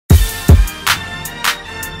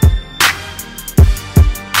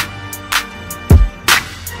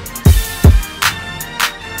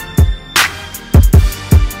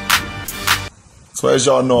So as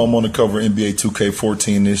y'all know, I'm on the cover of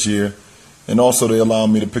NBA2K14 this year, and also they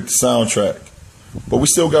allowed me to pick the soundtrack. But we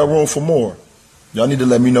still got room for more. Y'all need to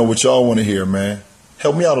let me know what y'all want to hear, man.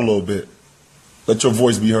 Help me out a little bit. Let your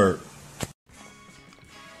voice be heard.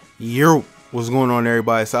 Yo, what's going on,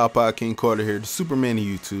 everybody? It's iPodKingCarter here, the Superman of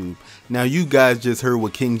YouTube. Now, you guys just heard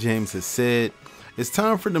what King James has said. It's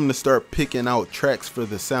time for them to start picking out tracks for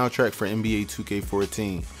the soundtrack for NBA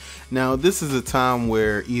 2K14. Now, this is a time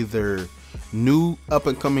where either new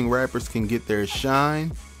up-and-coming rappers can get their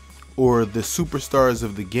shine, or the superstars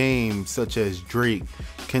of the game, such as Drake,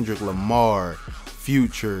 Kendrick Lamar,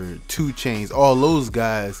 Future, 2 Chainz, all those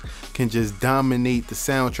guys can just dominate the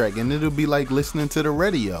soundtrack, and it'll be like listening to the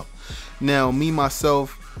radio. Now, me,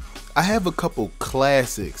 myself, I have a couple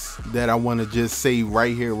classics that I want to just say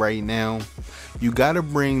right here, right now. You gotta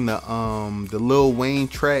bring the Lil Wayne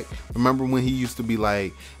track. Remember when he used to be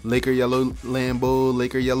like Laker Yellow Lambo,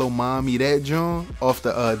 Laker Yellow Mommy, that joint off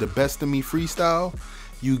the Best of Me freestyle?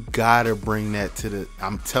 You gotta bring that to the,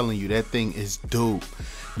 I'm telling you, that thing is dope.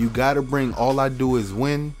 You gotta bring All I Do Is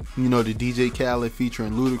Win, you know, the DJ Khaled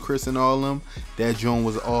featuring Ludacris and all them. That joint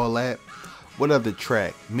was all that. What other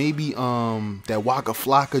track? Maybe that Waka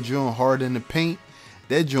Flocka joint, Hard in the Paint.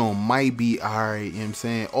 That joint might be alright, you know what I'm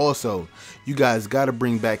saying? Also, you guys gotta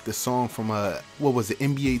bring back the song from what was it,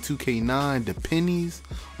 NBA2K9, The Pennies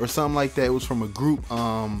or something like that. It was from a group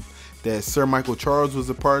that Sir Michael Charles was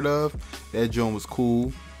a part of. That joint was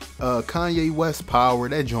cool. Kanye West Power,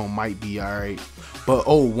 that joint might be alright. But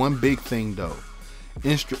oh, one big thing though,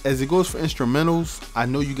 as it goes for instrumentals, I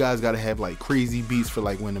know you guys gotta have like crazy beats for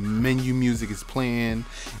like when the menu music is playing,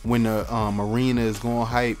 when the arena is going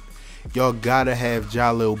hype. Y'all gotta have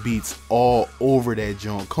Jalil beats all over that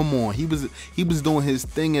joint. Come on, he was doing his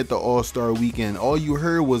thing at the All-Star Weekend. All you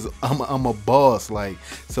heard was I'm a boss. Like,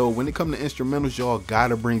 so when it comes to instrumentals, y'all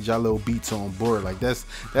gotta bring Jalil beats on board. Like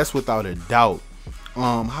that's without a doubt.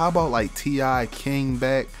 How about like T.I. King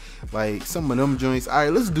back, like some of them joints? All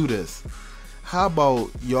right, let's do this. How about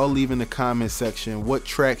y'all leave in the comment section what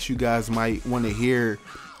tracks you guys might want to hear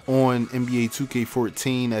on NBA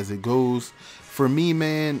 2K14 as it goes. For me,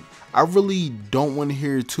 man, I really don't want to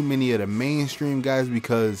hear too many of the mainstream guys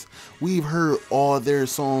because we've heard all their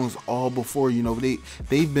songs all before. You know,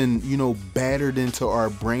 they've been, you know, battered into our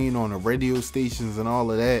brain on the radio stations and all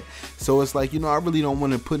of that. So it's like, you know, I really don't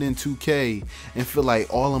want to put in 2K and feel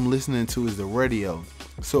like all I'm listening to is the radio.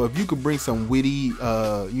 So if you could bring some witty,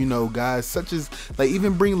 you know, guys such as, like,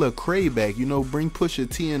 even bring Lecrae back, you know, bring Pusha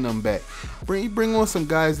T and them back. Bring on some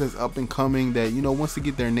guys that's up and coming that, you know, wants to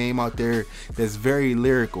get their name out there, that's very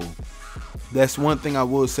lyrical. That's one thing I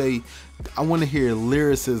will say. I want to hear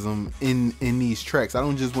lyricism in these tracks. I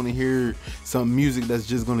don't just want to hear some music that's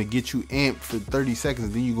just going to get you amped for 30 seconds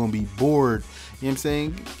and then you're going to be bored. You know what I'm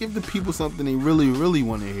saying? Give the people something they really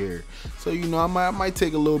want to hear. So, you know, I might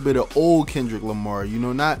take a little bit of old Kendrick Lamar, you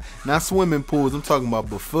know, not swimming pools. I'm talking about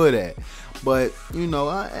before that. But, you know,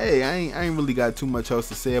 hey, I ain't really got too much else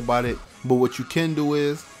to say about it. But what you can do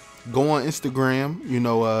is go on Instagram, you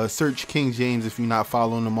know, search King James if you're not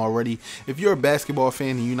following him already. If you're a basketball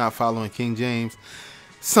fan and you're not following King James,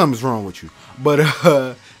 something's wrong with you. But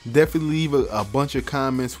definitely leave a bunch of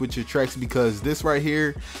comments with your tracks, because this right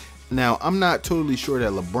here, now I'm not totally sure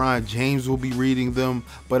that LeBron James will be reading them,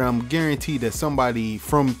 but I'm guaranteed that somebody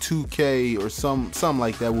from 2K or something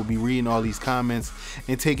like that will be reading all these comments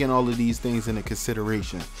and taking all of these things into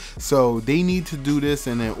consideration. So they need to do this,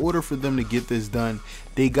 and in order for them to get this done,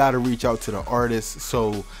 they got to reach out to the artists.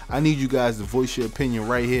 So I need you guys to voice your opinion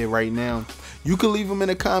right here, right now. You can leave them in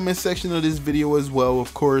the comment section of this video as well.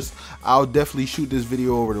 Of course, I'll definitely shoot this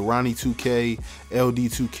video over to Ronnie 2K,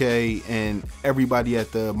 LD2K, and everybody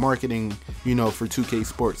at the marketing, you know, for 2K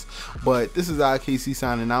Sports. But this is IKC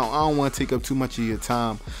signing out. I don't want to take up too much of your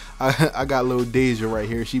time. I got little Deja right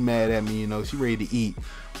here. She mad at me, you know. She ready to eat.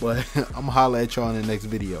 But I'm going to holler at y'all in the next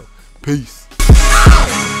video. Peace.